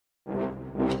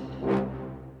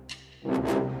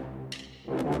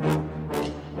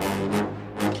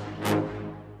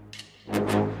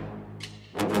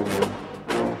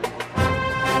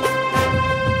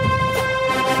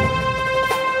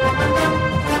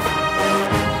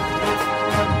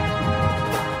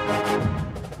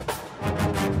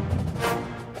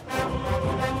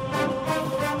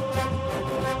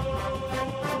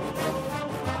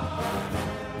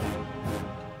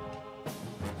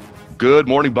Good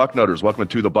morning, Bucknutters. Welcome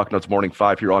to the Bucknuts Morning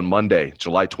Five here on Monday,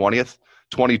 July 20th,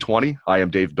 2020. I am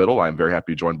Dave Biddle. I am very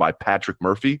happy to be joined by Patrick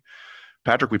Murphy.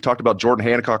 Patrick, we've talked about Jordan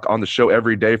Hancock on the show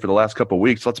every day for the last couple of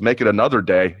weeks. Let's make it another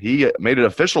day. He made it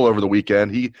official over the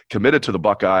weekend. He committed to the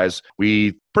Buckeyes.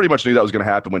 We pretty much knew that was going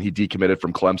to happen when he decommitted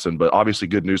from Clemson, but obviously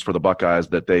good news for the Buckeyes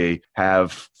that they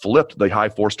have flipped the high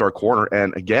four-star corner.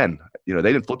 And again, they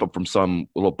didn't flip him from some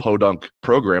little podunk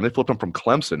program. They flipped him from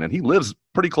Clemson, and he lives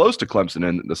pretty close to Clemson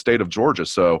in the state of Georgia.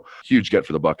 So huge get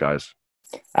for the Buckeyes.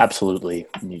 Absolutely.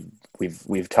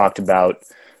 We've talked about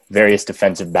various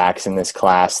defensive backs in this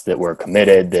class that were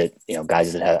committed, that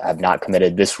guys that have not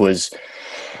committed. This was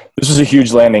a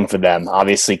huge landing for them.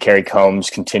 Obviously, Kerry Combs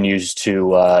continues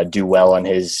to do well on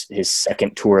his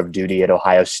second tour of duty at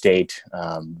Ohio State.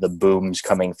 The booms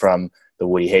coming from the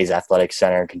Woody Hayes Athletic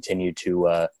Center continue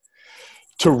to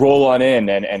roll on in,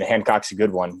 and Hancock's a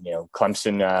good one.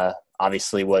 Clemson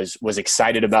obviously was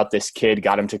excited about this kid,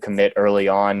 got him to commit early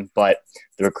on, but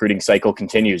the recruiting cycle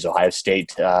continues. Ohio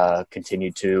State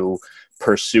continued to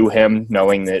pursue him,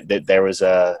 knowing that there was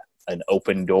an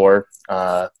open door,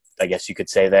 I guess you could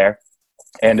say there,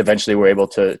 and eventually were able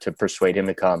to persuade him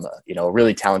to come. A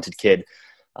really talented kid,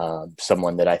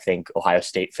 someone that I think Ohio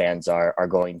State fans are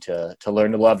going to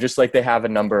learn to love, just like they have a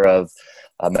number of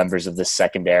members of the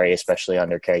secondary, especially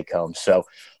under Kerry Combs. So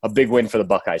a big win for the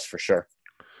Buckeyes for sure.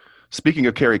 Speaking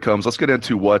of Kerry Combs, let's get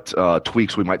into what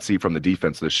tweaks we might see from the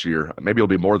defense this year. Maybe it'll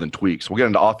be more than tweaks. We'll get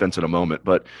into offense in a moment,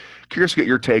 but curious to get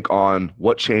your take on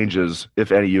what changes,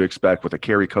 if any, you expect with a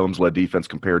Kerry Combs-led defense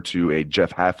compared to a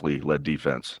Jeff Hafley-led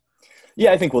defense.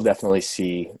 Yeah, I think we'll definitely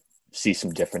see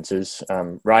some differences.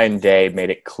 Ryan Day made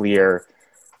it clear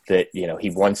that he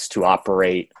wants to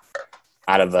operate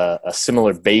out of a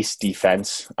similar base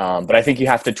defense, but I think you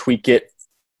have to tweak it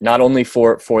not only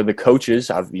for the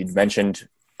coaches. You'd mentioned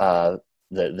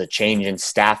the change in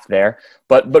staff there,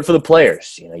 but for the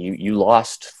players. You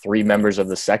lost three members of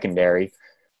the secondary.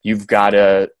 You've got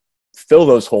to fill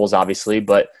those holes, obviously,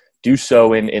 but do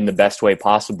so in the best way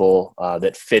possible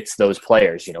that fits those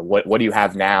players. What do you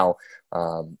have now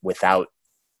without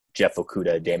Jeff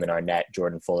Okudah, Damon Arnett,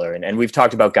 Jordan Fuller, and we've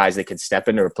talked about guys that could step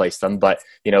in to replace them. But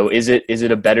is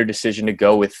it a better decision to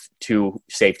go with two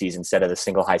safeties instead of the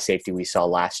single high safety we saw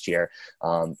last year?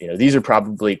 These are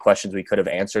probably questions we could have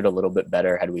answered a little bit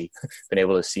better had we been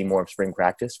able to see more of spring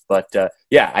practice. But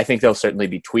I think there'll certainly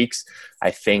be tweaks.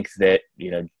 I think that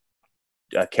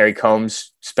Kerry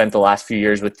Combs spent the last few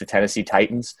years with the Tennessee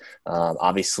Titans,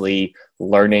 obviously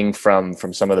learning from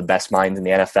some of the best minds in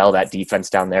the NFL. That defense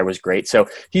down there was great. So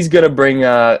he's gonna bring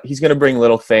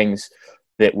little things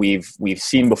that we've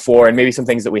seen before, and maybe some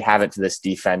things that we haven't to this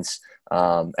defense.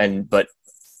 But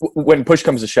when push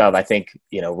comes to shove, I think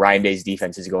Ryan Day's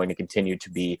defense is going to continue to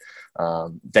be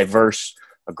diverse,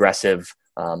 aggressive,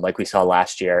 like we saw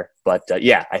last year. But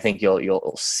I think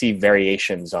you'll see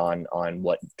variations on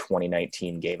what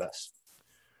 2019 gave us.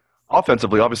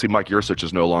 Offensively, obviously Mike Yurcich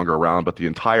is no longer around, but the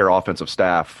entire offensive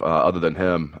staff, other than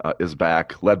him, is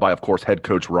back, led by, of course, head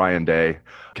coach Ryan Day.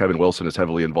 Kevin Wilson is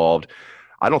heavily involved.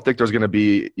 I don't think there's going to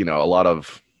be, a lot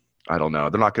of, they're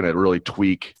not going to really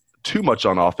tweak too much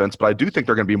on offense, but I do think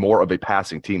they're going to be more of a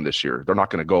passing team this year. They're not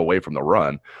going to go away from the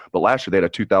run. But last year they had a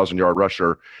 2,000-yard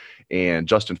rusher, and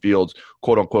Justin Fields,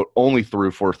 quote unquote, only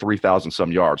threw for 3,000 some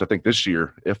yards. I think this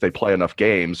year, if they play enough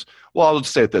games, well, I'll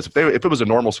just say it this: if it was a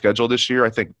normal schedule this year, I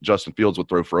think Justin Fields would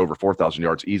throw for over 4,000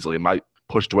 yards easily. It might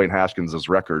push Dwayne Haskins'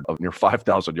 record of near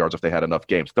 5,000 yards if they had enough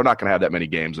games. They're not going to have that many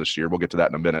games this year. We'll get to that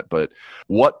in a minute. But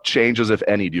what changes, if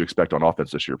any, do you expect on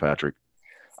offense this year, Patrick?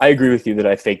 I agree with you that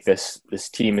I think this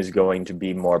team is going to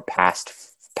be more pass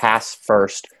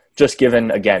first, just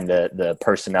given, again, the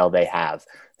personnel they have.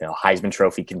 Heisman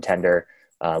Trophy contender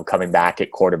coming back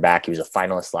at quarterback. He was a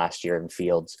finalist last year in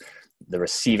Fields. The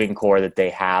receiving core that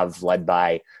they have, led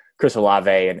by Chris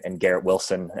Olave and Garrett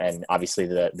Wilson, and obviously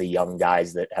the young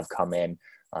guys that have come in.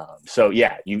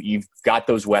 You've got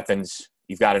those weapons.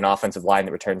 You've got an offensive line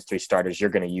that returns three starters. You're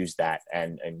going to use that.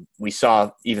 And we saw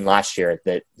even last year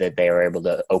that they were able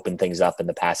to open things up in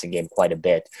the passing game quite a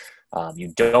bit.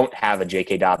 You don't have a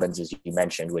J.K. Dobbins, as you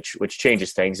mentioned, which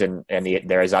changes things, and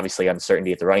there is obviously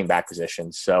uncertainty at the running back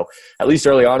position. So at least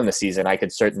early on in the season, I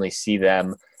could certainly see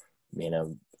them,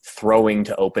 throwing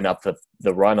to open up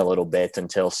the run a little bit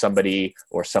until somebody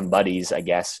or somebody's, I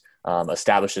guess,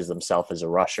 establishes themselves as a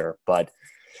rusher. But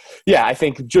I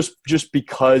think just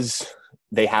because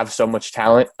they have so much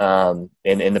talent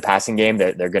in the passing game,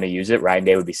 they're going to use it. Ryan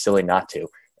Day would be silly not to.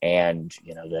 And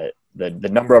the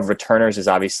number of returners is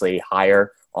obviously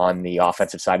higher on the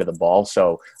offensive side of the ball,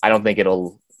 so I don't think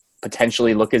it'll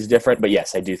potentially look as different. But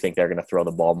yes, I do think they're going to throw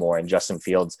the ball more. And Justin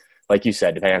Fields, like you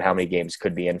said, depending on how many games,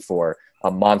 could be in for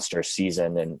a monster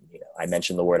season. And I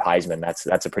mentioned the word Heisman.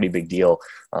 That's a pretty big deal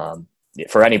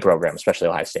for any program, especially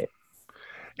Ohio State.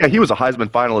 Yeah, he was a Heisman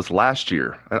finalist last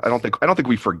year. I don't think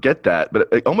we forget that, but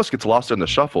it almost gets lost in the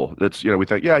shuffle. It's, we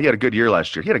think, yeah, he had a good year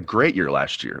last year. He had a great year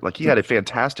last year. Like, he had a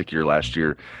fantastic year last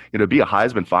year. Be a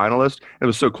Heisman finalist. It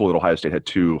was so cool that Ohio State had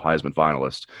two Heisman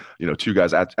finalists. Two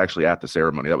guys actually at the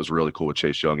ceremony. That was really cool with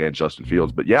Chase Young and Justin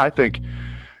Fields. But yeah, I think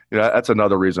that's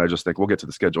another reason. I just think we'll get to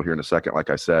the schedule here in a second. Like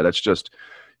I said, that's just,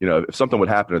 if something would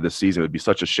happen to this season, it would be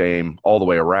such a shame all the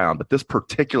way around. But this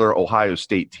particular Ohio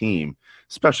State team,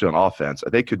 especially on offense,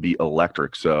 they could be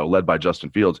electric. So, led by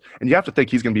Justin Fields. And you have to think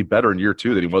he's going to be better in year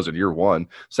 2 than he was in year 1.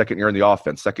 Second year in the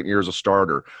offense, second year as a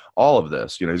starter. All of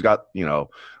this, he's got,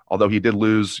 although he did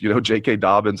lose, J.K.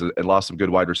 Dobbins and lost some good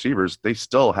wide receivers, they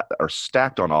still are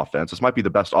stacked on offense. This might be the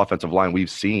best offensive line we've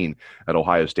seen at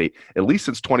Ohio State, at least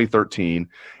since 2013.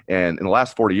 And in the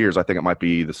last 40 years, I think it might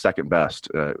be the second best.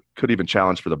 Could even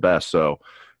challenge for the best. So,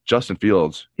 Justin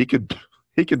Fields, he could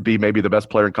be maybe the best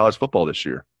player in college football this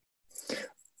year.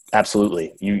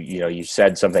 Absolutely. You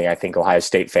said something I think Ohio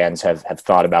State fans have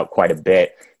thought about quite a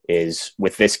bit, is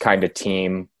with this kind of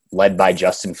team led by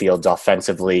Justin Fields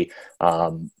offensively,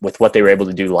 with what they were able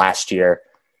to do last year,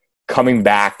 coming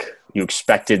back, you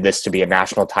expected this to be a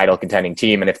national title contending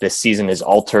team. And if this season is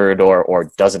altered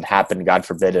or doesn't happen, God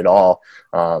forbid at all,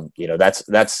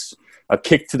 that's a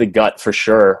kick to the gut for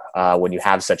sure when you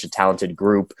have such a talented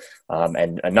group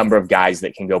and a number of guys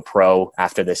that can go pro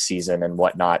after this season and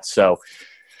whatnot. So,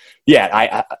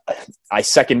 yeah, I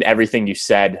second everything you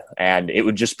said, and it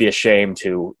would just be a shame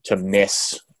to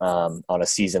miss on a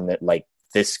season that like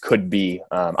this could be.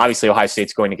 Obviously, Ohio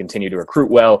State's going to continue to recruit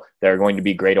well. There are going to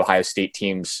be great Ohio State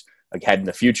teams ahead in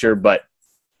the future, but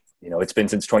it's been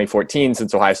since 2014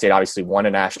 since Ohio State obviously won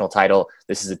a national title.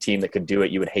 This is a team that could do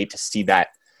it. You would hate to see that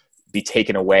be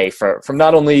taken away from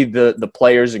not only the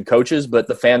players and coaches, but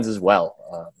the fans as well.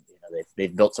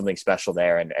 They've built something special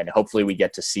there, and hopefully we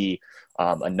get to see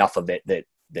enough of it that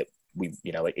we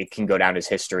it can go down as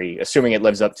history, assuming it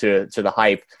lives up to the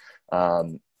hype,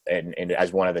 and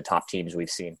as one of the top teams we've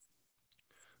seen.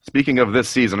 Speaking of this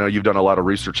season, I know you've done a lot of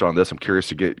research on this. I'm curious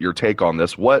to get your take on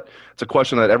this. It's a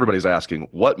question that everybody's asking.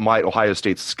 What might Ohio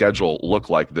State's schedule look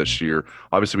like this year?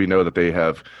 Obviously, we know that they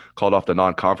have called off the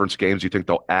non-conference games. Do you think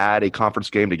they'll add a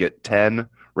conference game to get 10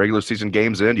 regular season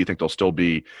games in? Do you think they'll still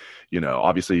be,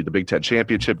 obviously the Big Ten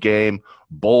championship game,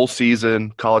 bowl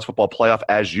season, college football playoff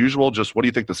as usual? Just what do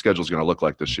you think the schedule is going to look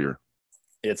like this year?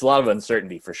 It's a lot of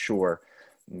uncertainty for sure.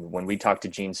 When we talked to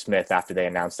Gene Smith after they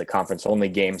announced the conference-only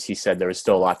games, he said there was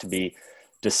still a lot to be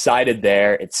decided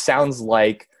there. It sounds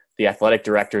like the athletic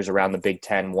directors around the Big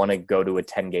Ten want to go to a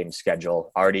 10-game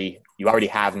schedule. You already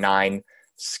have 9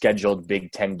 scheduled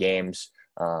Big Ten games.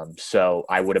 So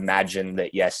I would imagine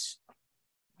that, yes,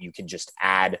 you can just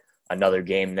add another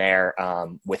game there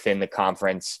within the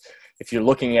conference. If you're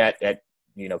looking at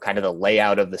kind of the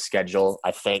layout of the schedule,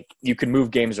 I think you can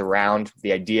move games around.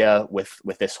 The idea with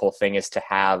this whole thing is to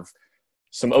have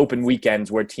some open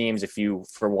weekends where teams, if you,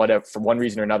 for one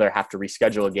reason or another, have to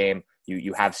reschedule a game,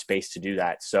 you have space to do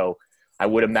that. So I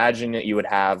would imagine that you would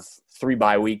have 3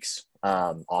 bye weeks,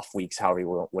 off weeks,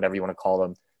 whatever you want to call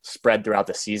them, spread throughout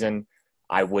the season.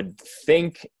 I would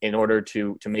think in order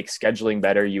to make scheduling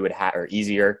better, you would have, or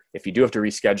easier, if you do have to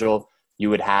reschedule, you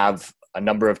would have a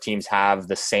number of teams have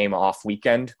the same off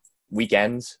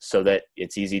weekends so that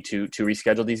it's easy to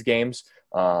reschedule these games.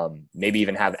 Maybe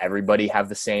even have everybody have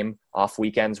the same off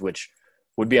weekends, which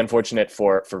would be unfortunate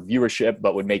for viewership,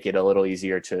 but would make it a little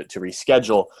easier to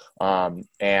reschedule.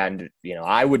 And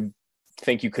I would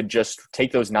think you could just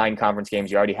take those 9 conference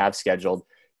games you already have scheduled,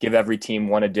 give every team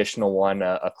one additional one,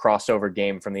 a crossover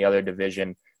game from the other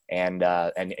division, and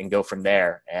go from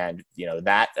there. And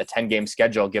that a 10-game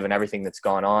schedule, given everything that's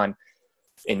gone on,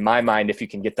 in my mind, if you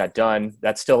can get that done,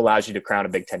 that still allows you to crown a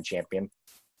Big Ten champion.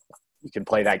 You can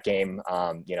play that game,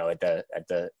 at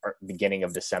the beginning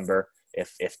of December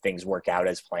if things work out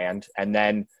as planned. And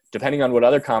then depending on what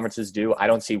other conferences do, I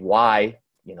don't see why,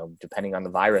 depending on the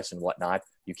virus and whatnot,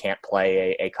 you can't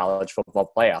play a college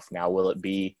football playoff. Now, will it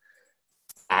be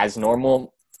as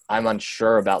normal? I'm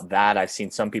unsure about that. I've seen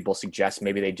some people suggest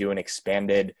maybe they do an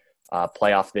expanded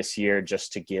playoff this year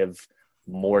just to give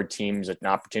more teams an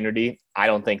opportunity. I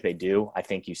don't think they do. I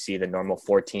think you see the normal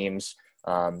 4 teams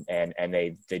and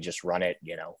they just run it,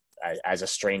 as a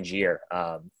strange year.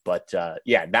 But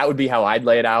that would be how I'd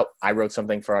lay it out. I wrote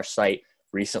something for our site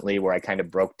recently where I kind of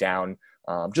broke down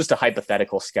just a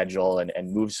hypothetical schedule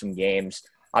and move some games.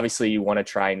 Obviously, you want to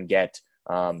try and get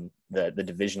the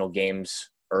divisional games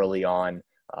early on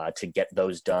to get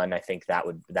those done. I think that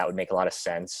would make a lot of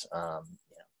sense.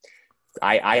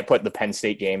 I put the Penn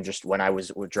State game just when I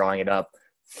was drawing it up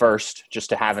first, just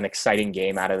to have an exciting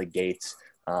game out of the gates.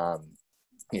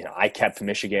 I kept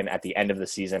Michigan at the end of the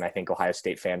season. I think Ohio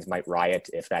State fans might riot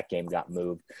if that game got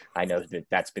moved. I know that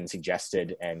that's been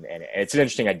suggested, and it's an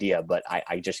interesting idea, but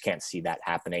I just can't see that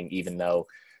happening, even though,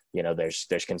 there's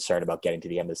concern about getting to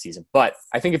the end of the season. But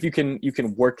I think if you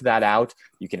can work that out,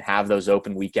 you can have those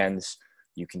open weekends,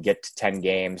 you can get to 10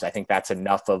 games. I think that's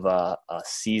enough of a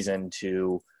season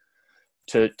to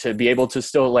be able to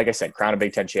still, like I said, crown a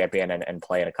Big Ten champion and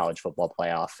play in a college football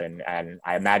playoff. And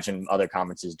I imagine other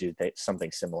conferences do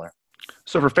something similar.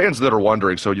 So for fans that are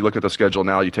wondering, so you look at the schedule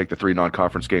now, you take the 3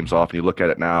 non-conference games off, and you look at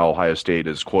it now, Ohio State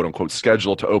is quote-unquote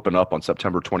scheduled to open up on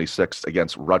September 26th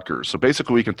against Rutgers. So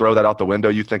basically we can throw that out the window.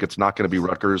 You think it's not going to be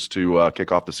Rutgers to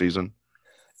kick off the season?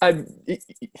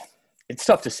 It's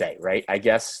tough to say, right? I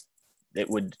guess it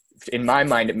would, in my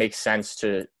mind, it makes sense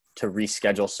to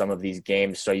reschedule some of these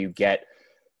games so you get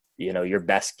your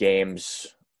best games,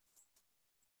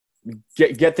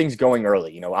 get things going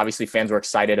early. Obviously fans were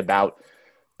excited about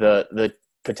the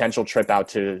potential trip out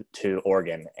to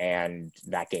Oregon, and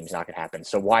that game's not going to happen.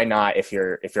 So why not, if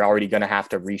you're already going to have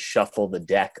to reshuffle the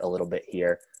deck a little bit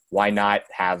here, why not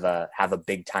have a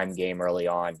big time game early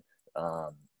on?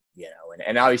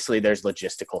 And obviously there's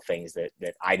logistical things that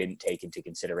I didn't take into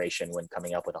consideration when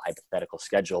coming up with a hypothetical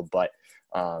schedule. But,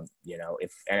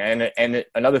 and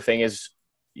another thing is,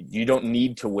 you don't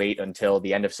need to wait until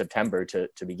the end of September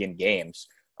to begin games.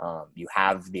 You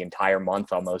have the entire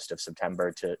month almost of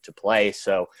September to play.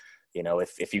 So,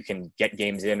 if you can get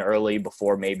games in early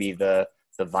before maybe the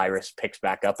virus picks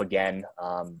back up again,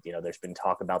 there's been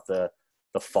talk about the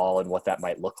fall and what that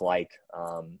might look like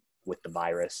with the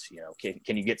virus.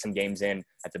 Can you get some games in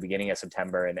at the beginning of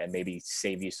September and maybe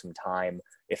save you some time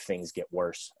if things get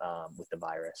worse with the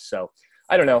virus? So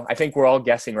I don't know. I think we're all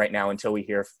guessing right now until we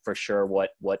hear for sure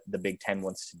what the Big Ten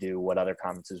wants to do, what other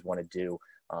conferences want to do.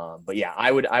 But yeah,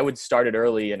 I would start it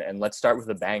early and let's start with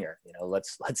a banger.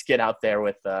 Let's get out there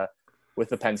with the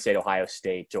Penn State, Ohio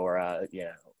State, or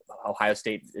Ohio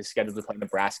State is scheduled to play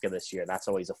Nebraska this year. That's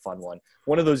always a fun one.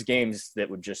 One of those games that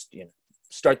would just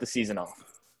start the season off.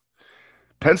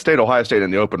 Penn State, Ohio State in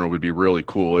the opener would be really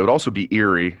cool. It would also be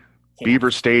eerie.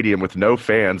 Beaver Stadium with no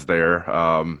fans there.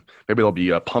 Maybe they'll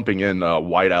be pumping in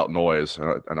whiteout noise.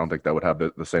 I don't think that would have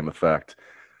the same effect.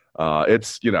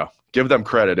 It's, give them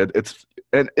credit.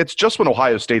 It's just when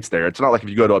Ohio State's there. It's not like if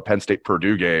you go to a Penn State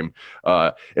Purdue game,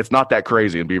 it's not that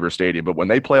crazy in Beaver Stadium. But when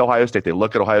they play Ohio State, they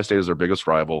look at Ohio State as their biggest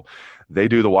rival. They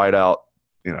do the whiteout.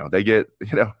 They get,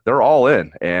 they're all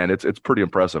in, and it's pretty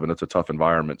impressive, and it's a tough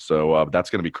environment. So that's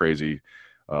going to be crazy.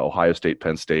 Ohio State,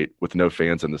 Penn State with no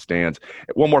fans in the stands.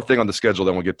 One more thing on the schedule,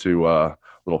 then we'll get to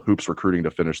little hoops recruiting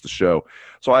to finish the show.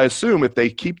 So I assume if they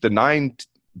keep the 9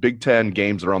 Big Ten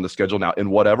games that are on the schedule now in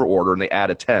whatever order, and they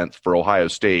add a 10th for Ohio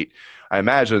State, I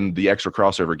imagine the extra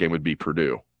crossover game would be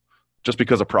Purdue, just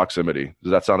because of proximity.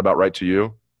 Does that sound about right to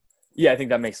you? Yeah, I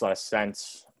think that makes a lot of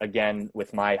sense. Again,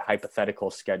 with my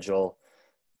hypothetical schedule,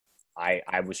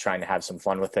 I was trying to have some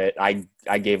fun with it.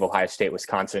 I gave Ohio State,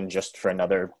 Wisconsin just for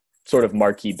another sort of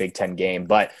marquee Big Ten game.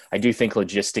 But I do think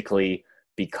logistically,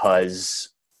 because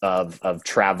of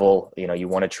travel, you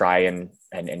want to try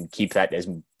and keep that as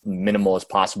minimal as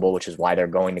possible, which is why they're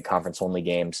going to conference only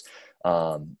games,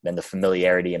 and the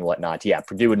familiarity and whatnot. Yeah,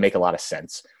 Purdue would make a lot of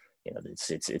sense.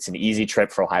 It's an easy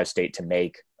trip for Ohio State to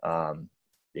make.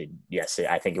 Yes,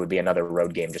 I think it would be another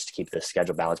road game just to keep the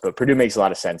schedule balanced. But Purdue makes a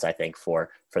lot of sense, I think, for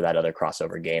that other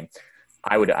crossover game.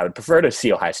 I would prefer to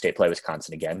see Ohio State play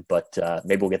Wisconsin again, but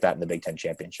maybe we'll get that in the Big Ten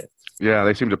Championship. Yeah,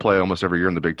 they seem to play almost every year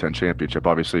in the Big Ten Championship.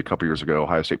 Obviously, a couple years ago,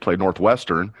 Ohio State played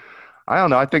Northwestern. I don't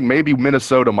know. I think maybe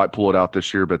Minnesota might pull it out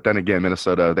this year, but then again,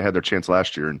 Minnesota, they had their chance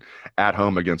last year and at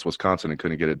home against Wisconsin and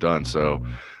couldn't get it done. So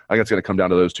I think it's going to come down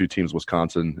to those two teams,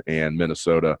 Wisconsin and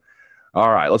Minnesota.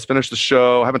 All right, let's finish the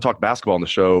show. I haven't talked basketball on the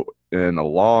show in a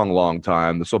long, long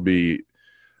time. This will be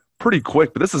pretty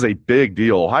quick, but this is a big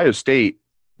deal. Ohio State,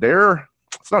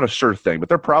 it's not a sure thing, but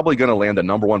they're probably going to land the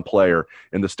number 1 player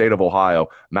in the state of Ohio,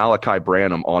 Malaki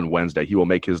Branham, on Wednesday. He will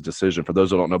make his decision. For those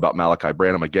who don't know about Malaki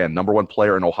Branham, again, number 1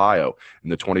 player in Ohio in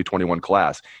the 2021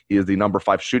 class. He is the number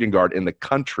 5 shooting guard in the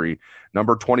country,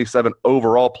 number 27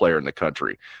 overall player in the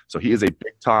country. So he is a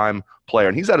big-time player,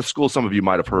 and he's at a school some of you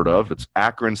might have heard of. It's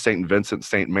Akron, St. Vincent,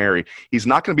 St. Mary. He's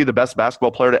not going to be the best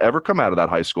basketball player to ever come out of that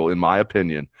high school, in my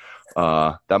opinion.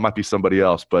 That might be somebody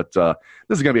else, but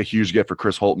this is going to be a huge gift for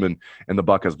Chris Holtman and the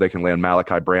Buckeyes if they can land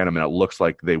Malaki Branham, and it looks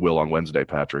like they will on Wednesday,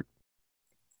 Patrick.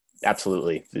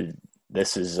 Absolutely.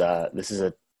 This is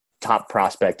a top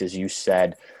prospect, as you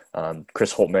said.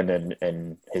 Chris Holtmann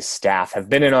and his staff have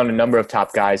been in on a number of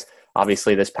top guys.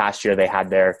 Obviously, this past year they had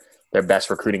their best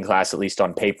recruiting class, at least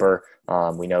on paper.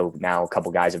 We know now a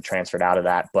couple guys have transferred out of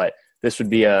that, but this would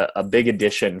be a big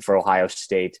addition for Ohio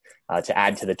State to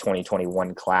add to the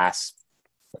 2021 class.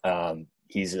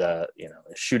 He's a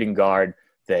shooting guard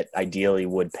that ideally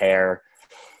would pair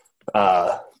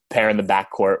in the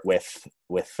backcourt with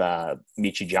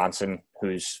Michi Johnson,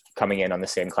 who's coming in on the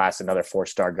same class, another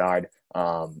 4-star guard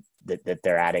that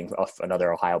they're adding,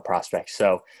 another Ohio prospect.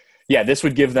 So, yeah, this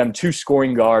would give them 2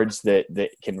 scoring guards that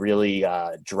can really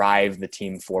drive the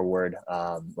team forward.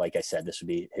 Like I said, this would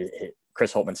be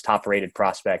Chris Holtmann's top-rated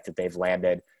prospect that they've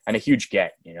landed, and a huge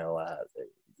get.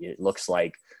 It looks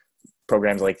like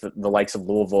programs like the likes of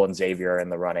Louisville and Xavier are in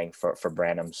the running for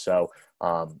Branham. So,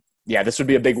 this would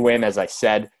be a big win. As I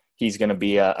said, he's going to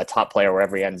be a top player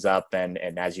wherever he ends up. And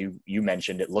as you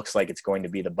mentioned, it looks like it's going to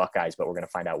be the Buckeyes, but we're going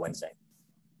to find out Wednesday.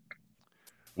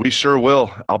 We sure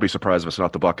will. I'll be surprised if it's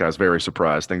not the Buckeyes. Very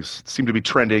surprised. Things seem to be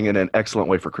trending in an excellent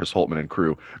way for Chris Holtmann and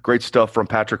crew. Great stuff from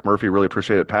Patrick Murphy. Really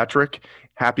appreciate it, Patrick.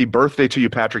 Happy birthday to you,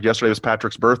 Patrick. Yesterday was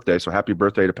Patrick's birthday, so happy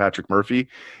birthday to Patrick Murphy.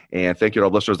 And thank you to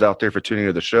our listeners out there for tuning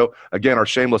into the show. Again, our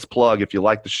shameless plug, if you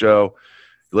like the show,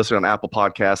 you listen on Apple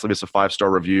Podcasts, leave us a 5-star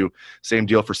review. Same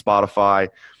deal for Spotify,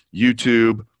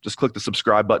 YouTube. Just click the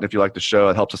subscribe button if you like the show.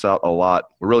 It helps us out a lot.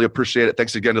 We really appreciate it.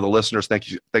 Thanks again to the listeners.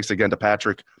 Thanks again to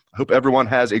Patrick. I hope everyone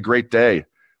has a great day.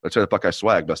 Let's hear the Buckeye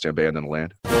Swag, best damn band in the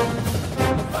land.